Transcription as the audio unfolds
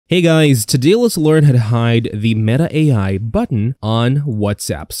Hey guys, today let's learn how to hide the Meta AI button on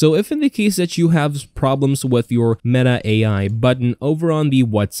WhatsApp. So if in the case that you have problems with your Meta AI button over on the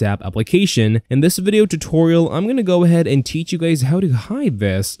WhatsApp application, in this video tutorial, I'm going to go ahead and teach you guys how to hide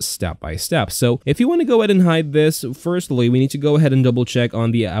this step by step. So if you want to go ahead and hide this, firstly, we need to go ahead and double check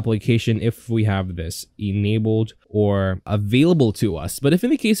on the application if we have this enabled or available to us. But if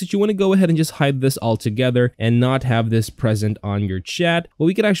in the case that you want to go ahead and just hide this altogether and not have this present on your chat, what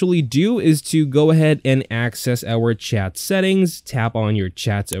we could actually do is to go ahead and access our chat settings, tap on your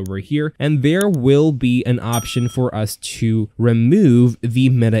chats over here, and there will be an option for us to remove the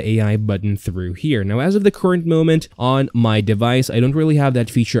Meta AI button through here. Now, as of the current moment on my device, I don't really have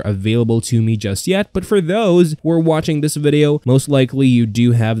that feature available to me just yet, but for those who are watching this video, most likely you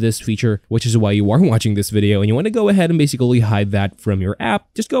do have this feature, which is why you are watching this video, and you want to go ahead and basically hide that from your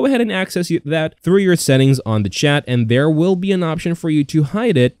app. Just go ahead and access that through your settings on the chat, and there will be an option for you to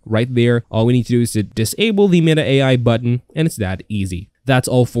hide it right there. All we need to do is to disable the Meta AI button, and it's that easy. That's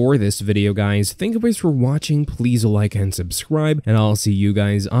all for this video, guys. Thank you guys for watching. Please like and subscribe, and I'll see you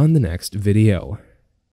guys on the next video.